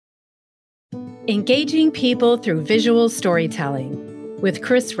Engaging people through visual storytelling with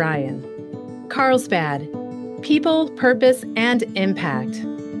Chris Ryan. Carlsbad, People, Purpose, and Impact.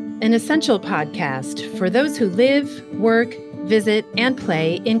 An essential podcast for those who live, work, visit, and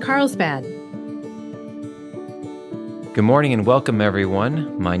play in Carlsbad. Good morning and welcome,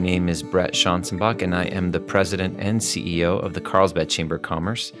 everyone. My name is Brett Schanzenbach, and I am the president and CEO of the Carlsbad Chamber of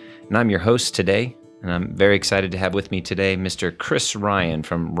Commerce. And I'm your host today, and I'm very excited to have with me today Mr. Chris Ryan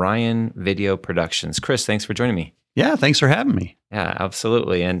from Ryan Video Productions. Chris, thanks for joining me. Yeah, thanks for having me. Yeah,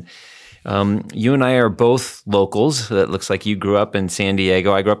 absolutely. And you and I are both locals. It looks like you grew up in San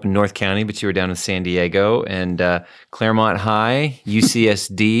Diego. I grew up in North County, but you were down in San Diego, and Claremont High,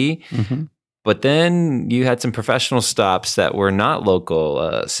 UCSD. Mm-hmm. But then you had some professional stops that were not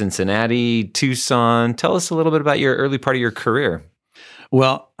local, Cincinnati, Tucson. Tell us a little bit about your early part of your career.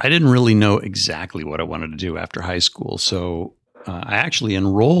 Well, I didn't really know exactly what I wanted to do after high school. So I actually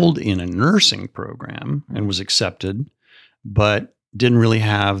enrolled in a nursing program and was accepted, but didn't really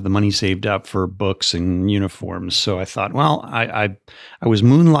have the money saved up for books and uniforms. So I thought, well, I was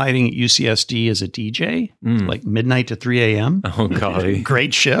moonlighting at UCSD as a DJ, like midnight to 3 a.m. Oh, golly.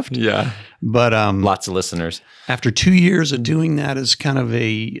 Great shift. Yeah. But lots of listeners. After 2 years of doing that as kind of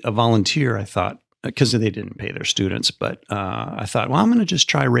a volunteer, I thought, because they didn't pay their students, but I thought, well, I'm going to just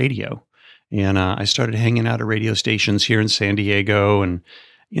try radio. And I started hanging out at radio stations here in San Diego, and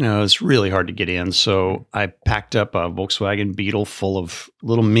it's really hard to get in. So I packed up a Volkswagen Beetle full of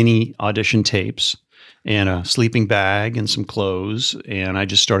little mini audition tapes and a sleeping bag and some clothes. And I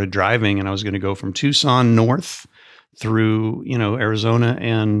just started driving, and I was going to go from Tucson north through, Arizona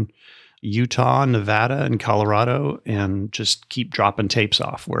and Utah, Nevada, and Colorado, and just keep dropping tapes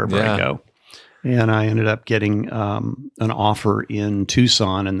off wherever I go. And I ended up getting an offer in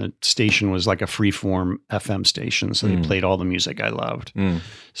Tucson, and the station was like a freeform FM station. So they played all the music I loved.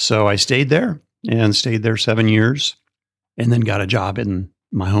 So I stayed there 7 years, and then got a job in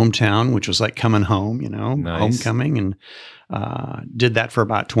my hometown, which was like coming home, Nice. Homecoming, and did that for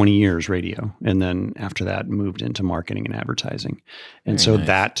about 20 years, radio. And then after that, moved into marketing and advertising. And Very nice.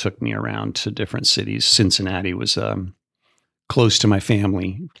 That took me around to different cities. Cincinnati was close to my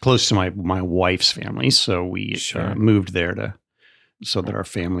family, close to my wife's family. So we moved there so that our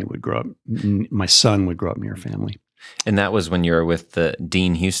family would grow up. My son would grow up near family. And that was when you were with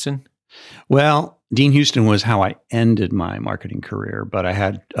Dean Houston? Well, Dean Houston was how I ended my marketing career, but I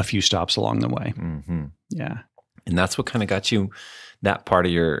had a few stops along the way. Mm-hmm. Yeah. And that's what kind of that part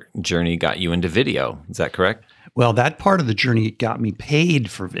of your journey got you into video. Is that correct? Well, that part of the journey got me paid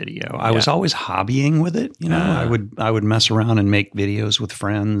for video. I was always hobbying with it. I would mess around and make videos with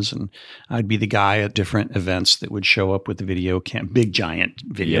friends, and I'd be the guy at different events that would show up with the big giant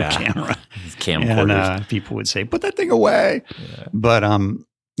video camera. Camcorders. And people would say, "Put that thing away." Yeah. But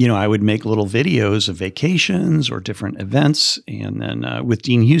I would make little videos of vacations or different events. And then with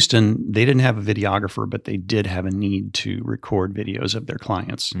Dean Houston, they didn't have a videographer, but they did have a need to record videos of their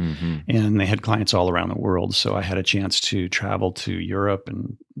clients. Mm-hmm. And they had clients all around the world. So I had a chance to travel to Europe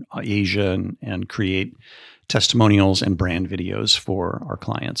and Asia and create testimonials and brand videos for our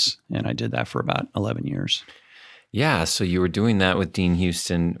clients. And I did that for about 11 years. Yeah. So you were doing that with Dean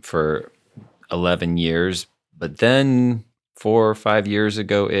Houston for 11 years, but then 4 or 5 years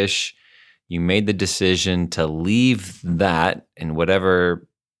ago-ish, you made the decision to leave that and whatever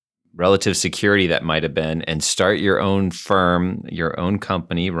relative security that might have been and start your own firm, your own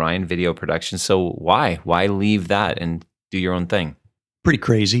company, Ryan Video Productions. So why? Why leave that and do your own thing? Pretty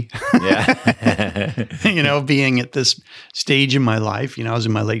crazy. Yeah. Being at this stage in my life, I was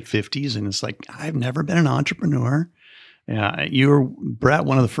in my late 50s, and it's like, I've never been an entrepreneur. Yeah, you were, Brett,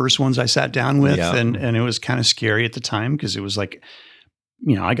 one of the first ones I sat down with, and it was kind of scary at the time because it was like,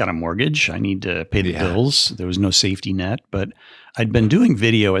 I got a mortgage. I need to pay the bills. There was no safety net, but I'd been doing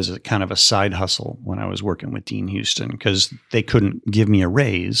video as a kind of a side hustle when I was working with Dean Houston because they couldn't give me a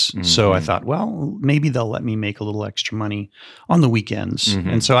raise. Mm-hmm. So I thought, well, maybe they'll let me make a little extra money on the weekends. Mm-hmm.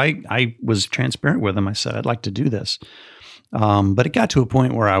 And so I was transparent with them. I said, I'd like to do this. But it got to a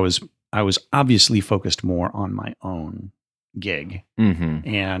point where I was obviously focused more on my own gig. Mm-hmm.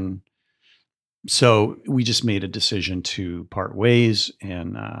 And so we just made a decision to part ways,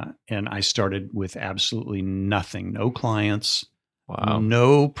 and I started with absolutely nothing, no clients,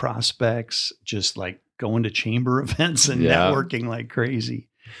 no prospects, just like going to chamber events and networking like crazy.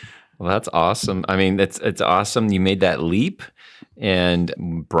 Well, that's awesome. I mean, it's awesome. You made that leap and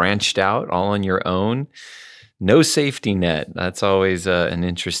branched out all on your own. No safety net. That's always an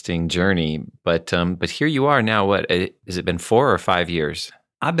interesting journey. But here you are now. What has it been, 4 or 5 years?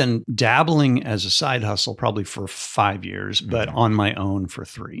 I've been dabbling as a side hustle probably for 5 years, but on my own for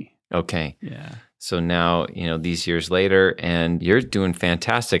 3. Okay. Yeah. So now, these years later, and you're doing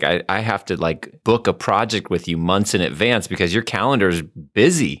fantastic. I have to book a project with you months in advance because your calendar is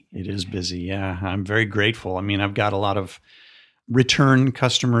busy. It is busy. Yeah. I'm very grateful. I mean, I've got a lot of return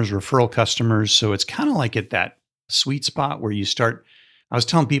customers, referral customers. So it's kind of like at that sweet spot where you start. I was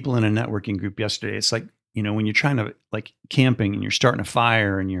telling people in a networking group yesterday, it's like, when you're trying to camping and you're starting a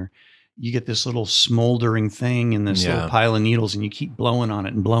fire and you get this little smoldering thing in this little pile of needles and you keep blowing on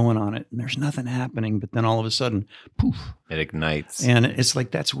it and there's nothing happening. But then all of a sudden, poof, it ignites. And it's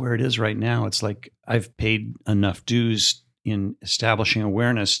like, that's where it is right now. It's like, I've paid enough dues in establishing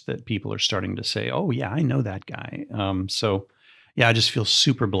awareness that people are starting to say, oh yeah, I know that guy. So yeah, I just feel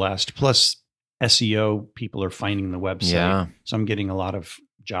super blessed. Plus SEO, people are finding the website. Yeah. So I'm getting a lot of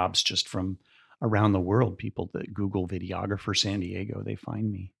jobs just from around the world. People that Google videographer San Diego, they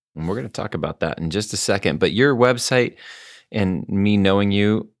find me. And we're going to talk about that in just a second. But your website, and me knowing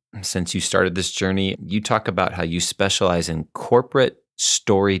you since you started this journey, you talk about how you specialize in corporate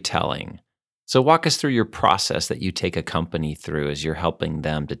storytelling. So walk us through your process that you take a company through as you're helping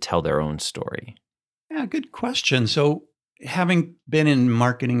them to tell their own story. Yeah, good question. So having been in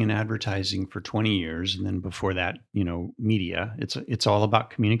marketing and advertising for 20 years, and then before that, media, it's all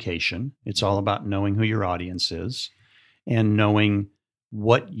about communication. It's all about knowing who your audience is and knowing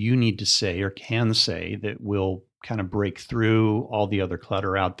what you need to say or can say that will kind of break through all the other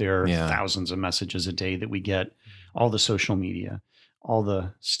clutter out there, thousands of messages a day that we get, all the social media, all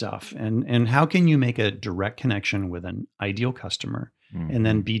the stuff. And how can you make a direct connection with an ideal customer and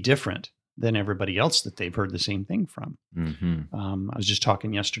then be different than everybody else that they've heard the same thing from? I was just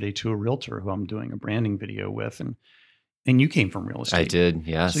talking yesterday to a realtor who I'm doing a branding video with, and you came from real estate. I did,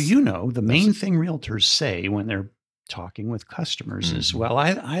 yes. So the main thing realtors say when they're talking with customers is, well,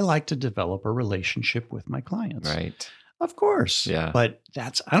 I like to develop a relationship with my clients. Right. Of course. Yeah. But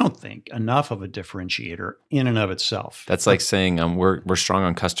that's, I don't think, enough of a differentiator in and of itself. That's like saying we're strong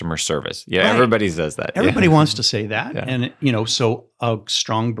on customer service. Yeah, right. Everybody says that. Everybody wants to say that. Yeah. And, so a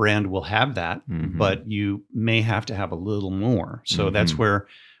strong brand will have that, but you may have to have a little more. So that's where,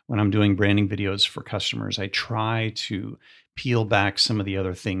 when I'm doing branding videos for customers, I try to peel back some of the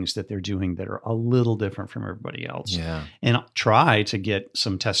other things that they're doing that are a little different from everybody else. Yeah. And I'll try to get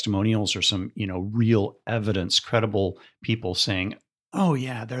some testimonials or some, real evidence, credible people saying, oh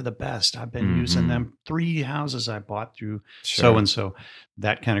yeah, they're the best. I've been using them. 3 houses I bought through so-and-so.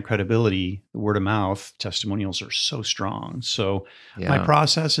 That kind of credibility, word of mouth, testimonials are so strong. So my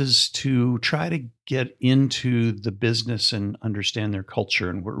process is to try to get into the business and understand their culture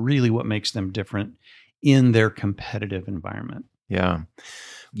and what makes them different in their competitive environment. Yeah.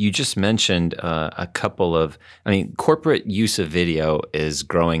 You just mentioned a couple of, corporate use of video is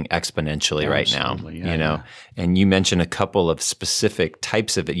growing exponentially right now, and you mentioned a couple of specific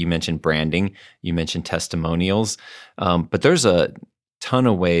types of it. You mentioned branding, you mentioned testimonials, but there's a ton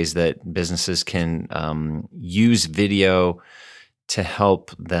of ways that businesses can use video to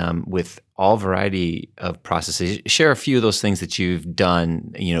help them with all variety of processes. Share a few of those things that you've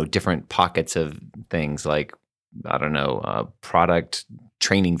done, different pockets of things like, I don't know, product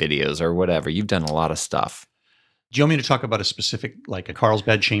training videos or whatever. You've done a lot of stuff. Do you want me to talk about a specific, like a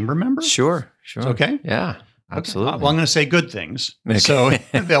Carlsbad Chamber member? Sure. It's okay? Yeah, absolutely. Okay. Well, I'm going to say good things, so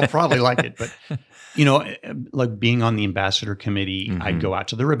they'll probably like it. But, like being on the ambassador committee, I'd go out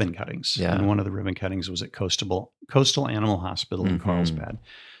to the ribbon cuttings. Yeah. And one of the ribbon cuttings was at Coastal Animal Hospital in Carlsbad.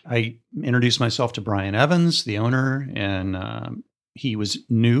 I introduced myself to Brian Evans, the owner, and he was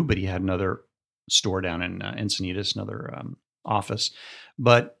new, but he had another store down in Encinitas, another office.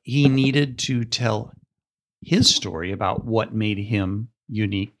 But he needed to tell his story about what made him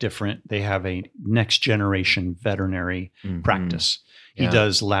unique, different. They have a next generation veterinary practice. He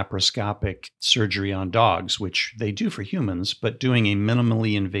does laparoscopic surgery on dogs, which they do for humans, but doing a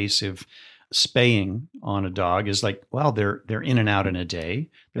minimally invasive spaying on a dog is like, well, they're in and out in a day.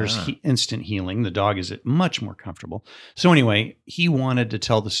 There's instant healing. The dog is much more comfortable. So anyway, he wanted to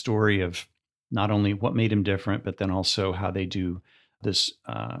tell the story of not only what made him different, but then also how they do this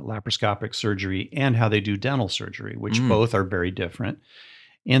laparoscopic surgery and how they do dental surgery, which both are very different.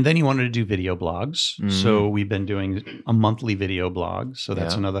 And then he wanted to do video blogs. So we've been doing a monthly video blog. So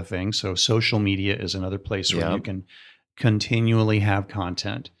that's another thing. So social media is another place where you can continually have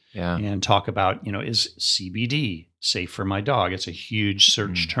content and talk about, is CBD safe for my dog? It's a huge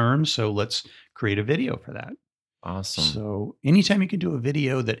search term. So let's create a video for that. Awesome. So anytime you can do a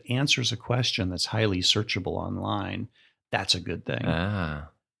video that answers a question that's highly searchable online, that's a good thing.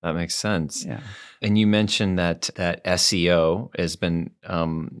 That makes sense. Yeah. And you mentioned that SEO has been,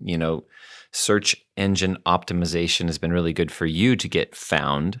 search engine optimization has been really good for you to get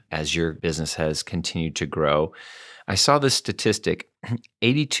found as your business has continued to grow. I saw this statistic,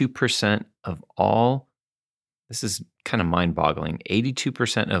 82% of all, this is kind of mind-boggling,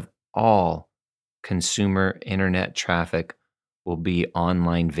 82% of all consumer internet traffic will be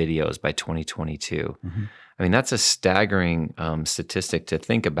online videos by 2022. Mm-hmm. I mean, that's a staggering statistic to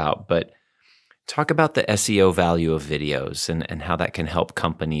think about, but talk about the SEO value of videos and how that can help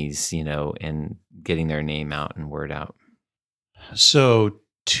companies, in getting their name out and word out. So,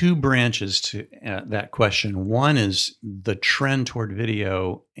 two branches to that question. One is the trend toward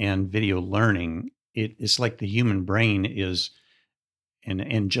video and video learning. It's like the human brain is,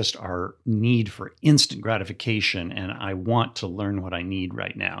 and just our need for instant gratification. And I want to learn what I need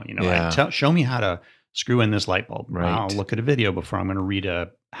right now. Show me how to screw in this light bulb. Right. I'll look at a video before I'm going to read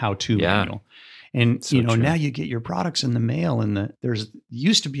a how-to manual. And So true. now you get your products in the mail, and there's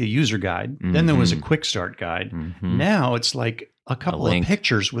used to be a user guide. Then there was a quick start guide. Mhm. Now it's like a couple of link.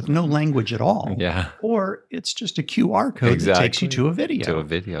 pictures with no language at all. Yeah. Or it's just a QR code that takes you to a video. To a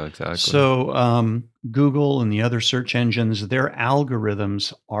video, exactly. So Google and the other search engines, their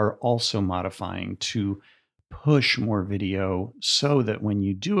algorithms are also modifying to push more video so that when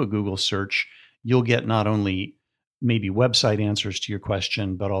you do a Google search, you'll get not only maybe website answers to your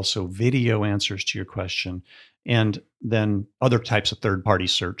question, but also video answers to your question. And then other types of third-party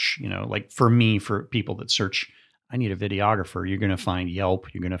search, like for me, for people that search, I need a videographer, you're going to find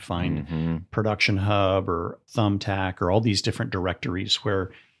Yelp, you're going to find Production Hub or Thumbtack or all these different directories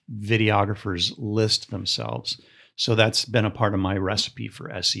where videographers list themselves. So that's been a part of my recipe for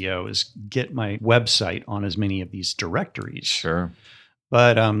SEO is get my website on as many of these directories. Sure.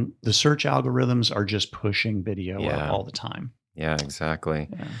 But the search algorithms are just pushing video up all the time. Yeah, exactly.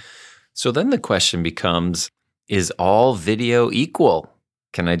 Yeah. So then the question becomes, is all video equal?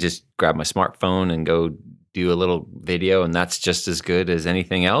 Can I just grab my smartphone and go do a little video and that's just as good as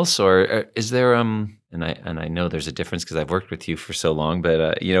anything else? Or is there, and I know there's a difference because I've worked with you for so long,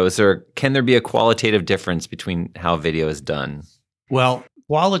 but can there be a qualitative difference between how video is done? Well,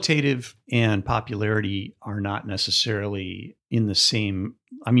 qualitative and popularity are not necessarily in the same.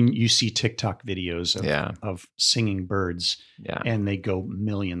 I mean, you see TikTok videos of singing birds, and they go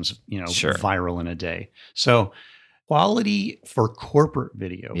millions, viral in a day. So, quality for corporate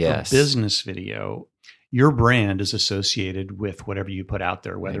video, for business video, your brand is associated with whatever you put out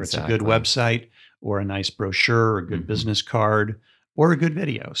there, whether it's a good website or a nice brochure or a good business card or a good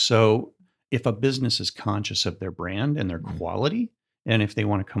video. So, if a business is conscious of their brand and their quality, and if they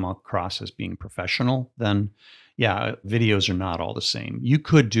want to come across as being professional, then videos are not all the same. You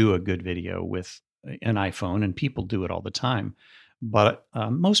could do a good video with an iPhone, and people do it all the time. But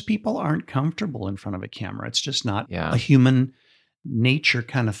most people aren't comfortable in front of a camera. It's just not a human nature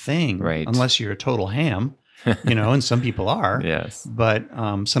kind of thing, right? Unless you're a total ham, and some people are. Yes. But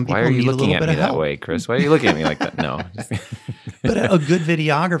some people Why are you need a looking little at bit me of that help. way, Chris? Why are you looking at me like that? No. But a good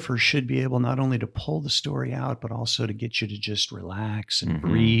videographer should be able not only to pull the story out, but also to get you to just relax and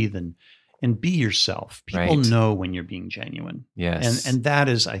breathe and be yourself. People know when you're being genuine. Yes. And that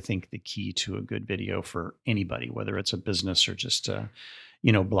is, I think, the key to a good video for anybody, whether it's a business or just a,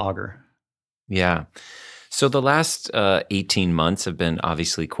 blogger. Yeah. So the last 18 months have been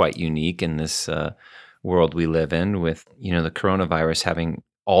obviously quite unique in this world we live in with, the coronavirus having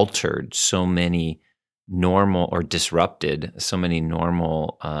altered so many normal or disrupted so many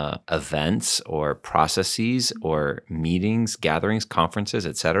normal events or processes or meetings, gatherings, conferences,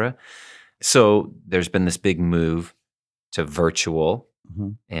 et cetera. So there's been this big move to virtual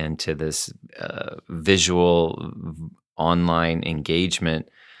and to this visual online engagement.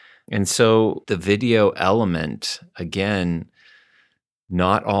 And so the video element, again,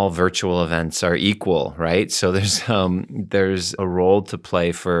 not all virtual events are equal, right? So there's a role to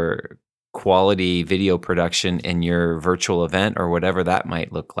play for quality video production in your virtual event or whatever that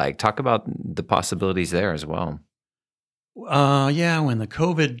might look like. Talk about the possibilities there as well. When the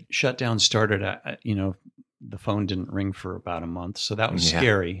COVID shutdown started, the phone didn't ring for about a month, so that was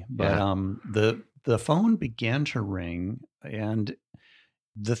scary. But the phone began to ring, and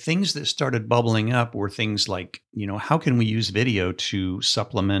the things that started bubbling up were things like, how can we use video to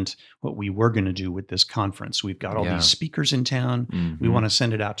supplement what we were going to do with this conference? We've got all these speakers in town. We want to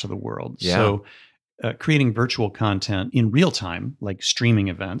send it out to the world. Yeah. So creating virtual content in real time, like streaming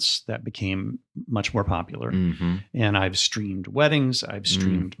events, that became much more popular. And I've streamed weddings. I've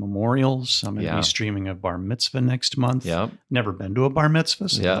streamed memorials. I'm going to be streaming a bar mitzvah next month. Never been to a bar mitzvah,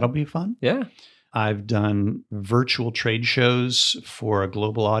 so that'll be fun. Yeah. I've done virtual trade shows for a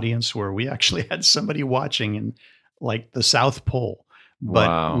global audience where we actually had somebody watching in like the South Pole, But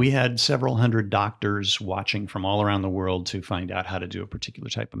Wow. we had several hundred doctors watching from all around the world to find out how to do a particular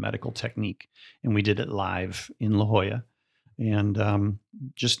type of medical technique. And we did it live in La Jolla and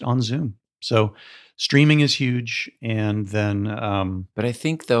just on Zoom. So streaming is huge. And then, But I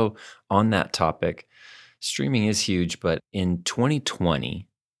think, though, on that topic, streaming is huge. But in 2020,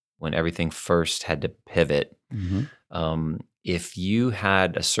 when everything first had to pivot, if you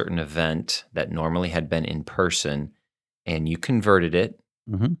had a certain event that normally had been in person and you converted it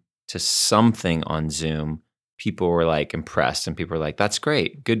to something on Zoom, people were like impressed, and people were like, "That's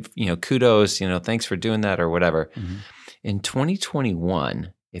great, good, kudos, thanks for doing that," or whatever. In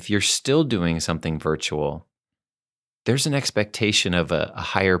 2021, if you're still doing something virtual, there's an expectation of a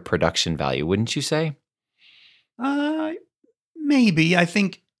higher production value, wouldn't you say? Maybe. I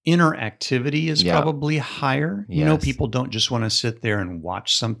think interactivity is probably higher. Yes. People don't just want to sit there and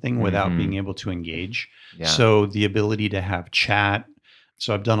watch something without being able to engage. Yeah. So the ability to have chat.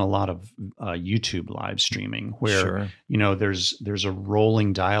 So I've done a lot of YouTube live streaming where, there's a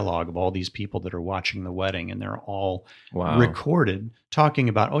rolling dialogue of all these people that are watching the wedding, and they're all recorded talking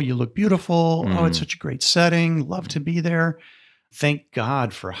about, "Oh, you look beautiful. Oh, it's such a great setting. Love to be there." Thank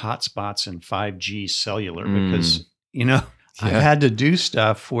God for hotspots and 5G cellular because, I've had to do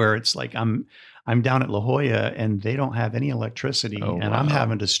stuff where it's like I'm down at La Jolla and they don't have any electricity and I'm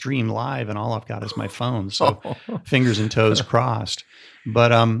having to stream live and all I've got is my phone. So fingers and toes crossed.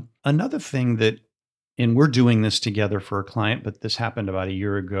 But another thing and we're doing this together for a client, but this happened about a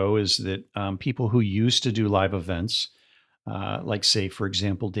year ago, is that people who used to do live events, like say, for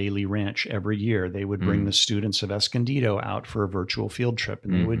example, Daily Ranch, every year they would bring the students of Escondido out for a virtual field trip,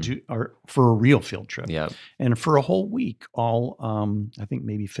 and they would or for a real field trip. Yep. And for a whole week, all I think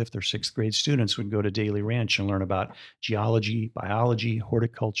maybe 5th or 6th grade students would go to Daily Ranch and learn about geology, biology,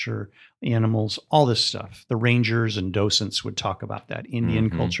 horticulture, animals, all this stuff. The rangers and docents would talk about that Indian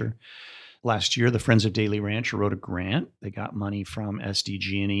culture. Last year, the Friends of Daily Ranch wrote a grant. They got money from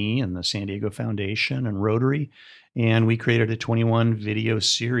SDG&E and the San Diego Foundation and Rotary. And we created a 21 video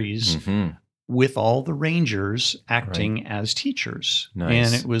series with all the rangers acting as teachers.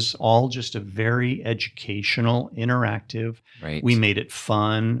 Nice. And it was all just a very educational, interactive. Right. We made it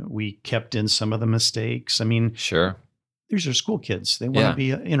fun. We kept in some of the mistakes. I mean, sure. These are school kids. They want to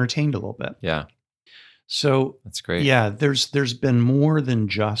be entertained a little bit. Yeah. So that's great. Yeah, there's been more than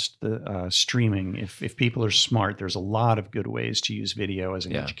just the streaming. If people are smart, there's a lot of good ways to use video as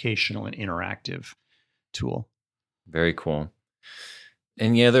an educational and interactive tool. Very cool.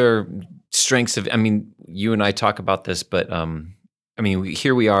 Any other strengths of? I mean, you and I talk about this, but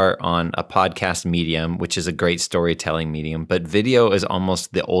here we are on a podcast medium, which is a great storytelling medium, but video is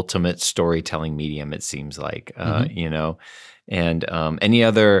almost the ultimate storytelling medium. It seems like, And any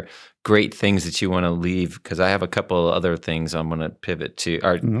other great things that you want to leave? Because I have a couple of other things I'm going to pivot to,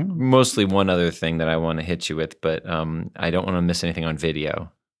 or mostly one other thing that I want to hit you with, but I don't want to miss anything on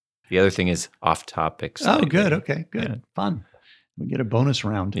video. The other thing is off topic. Oh, good. Okay, good. Yeah. Fun. We get a bonus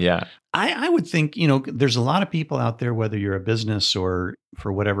round. Yeah. I would think, there's a lot of people out there, whether you're a business or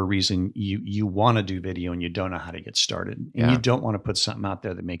for whatever reason, you want to do video and you don't know how to get started. And you don't want to put something out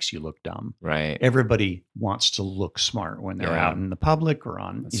there that makes you look dumb. Right. Everybody wants to look smart when they're out in the public or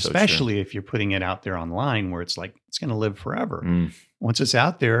especially if you're putting it out there online where it's like, it's going to live forever. Once it's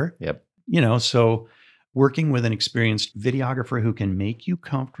out there, so working with an experienced videographer who can make you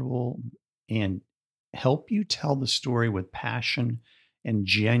comfortable and help you tell the story with passion and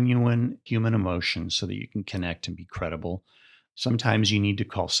genuine human emotion so that you can connect and be credible. Sometimes you need to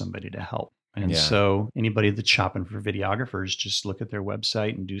call somebody to help. And so anybody that's shopping for videographers, just look at their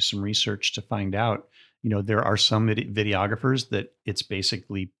website and do some research to find out. There are some videographers that it's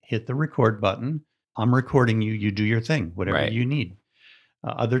basically hit the record button. I'm recording you. You do your thing, whatever you need.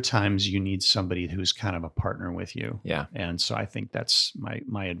 Other times you need somebody who's kind of a partner with you. Yeah. And so I think that's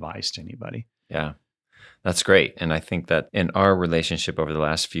my advice to anybody. Yeah. That's great. And I think that in our relationship over the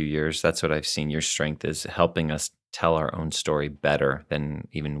last few years, that's what I've seen. Your strength is helping us tell our own story better than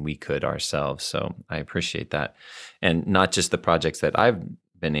even we could ourselves. So I appreciate that. And not just the projects that I've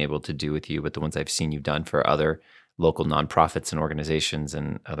been able to do with you, but the ones I've seen you've done for other local nonprofits and organizations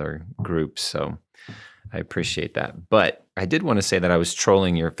and other groups. So I appreciate that. But I did want to say that I was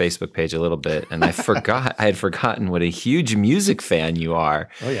trolling your Facebook page a little bit, and I had forgotten what a huge music fan you are.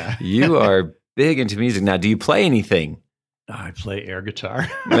 Oh, yeah. You are big into music. Now, do you play anything? I play air guitar.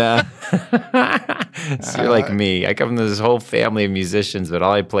 So you're like me. I come from this whole family of musicians, but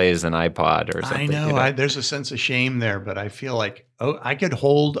all I play is an iPod or something. I know. There's a sense of shame there, but I feel like, I could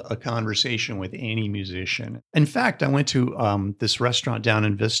hold a conversation with any musician. In fact, I went to this restaurant down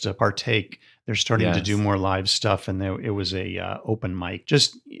in Vista, Partake. they're starting to do more live stuff, and it was a open mic.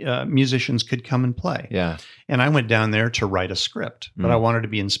 Just musicians could come and play. Yeah. And I went down there to write a script, but I wanted to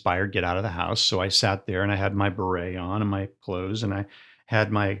be inspired, get out of the house. So I sat there and I had my beret on and my clothes, and I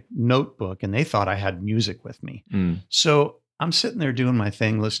had my notebook, and they thought I had music with me. So I'm sitting there doing my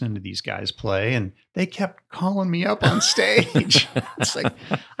thing, listening to these guys play, and they kept calling me up on stage. It's like,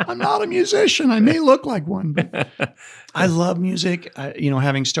 I'm not a musician. I may look like one, but I love music.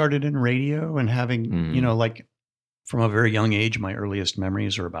 Having started in radio and having, like from a very young age, my earliest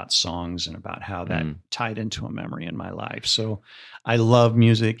memories are about songs and about how that tied into a memory in my life. So I love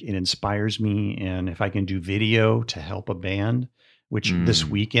music. It inspires me. And if I can do video to help a band, which this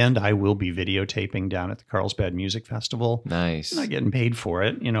weekend I will be videotaping down at the Carlsbad Music Festival. Nice. I'm not getting paid for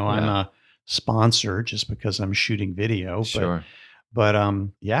it. I'm a sponsor just because I'm shooting video. Sure. But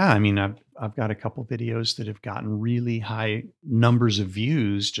I've got a couple videos that have gotten really high numbers of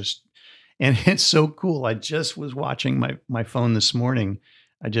views. And it's so cool. I just was watching my phone this morning.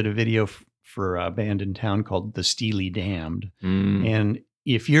 I did a video for a band in town called The Steely Damned. And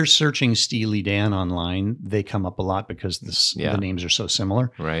if you're searching Steely Dan online, they come up a lot because the names are so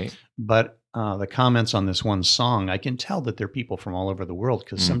similar. Right. But the comments on this one song, I can tell that they're people from all over the world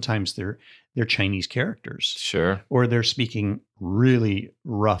because sometimes they're Chinese characters. Sure. Or they're speaking really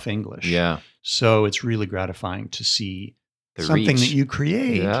rough English. Yeah. So it's really gratifying to see the something reach that you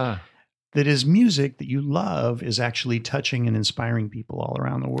create that is music that you love is actually touching and inspiring people all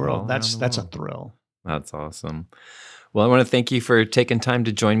around the world. That's a thrill. That's awesome. Well, I want to thank you for taking time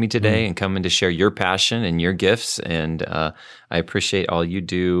to join me today and coming to share your passion and your gifts. And I appreciate all you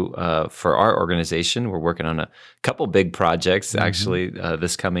do for our organization. We're working on a couple big projects actually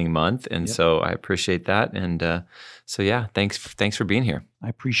this coming month. And so I appreciate that. And thanks for being here. I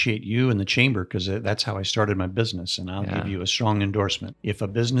appreciate you and the chamber because that's how I started my business. And I'll give you a strong endorsement. If a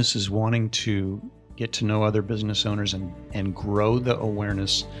business is wanting to get to know other business owners and grow the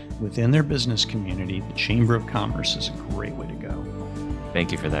awareness within their business community, the Chamber of Commerce is a great way to go.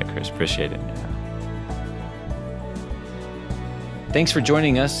 Thank you for that, Chris. Appreciate it. Thanks for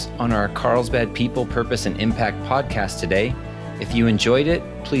joining us on our Carlsbad People, Purpose, and Impact podcast today. If you enjoyed it,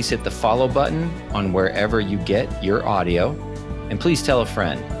 please hit the follow button on wherever you get your audio, and please tell a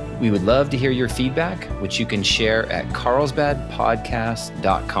friend. We would love to hear your feedback, which you can share at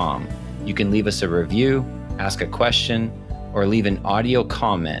carlsbadpodcast.com. You can leave us a review, ask a question, or leave an audio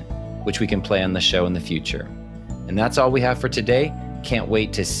comment, which we can play on the show in the future. And that's all we have for today. Can't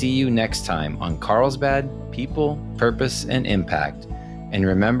wait to see you next time on Carlsbad People, Purpose, and Impact. And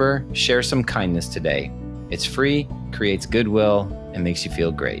remember, share some kindness today. It's free, creates goodwill, and makes you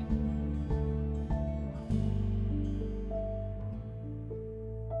feel great.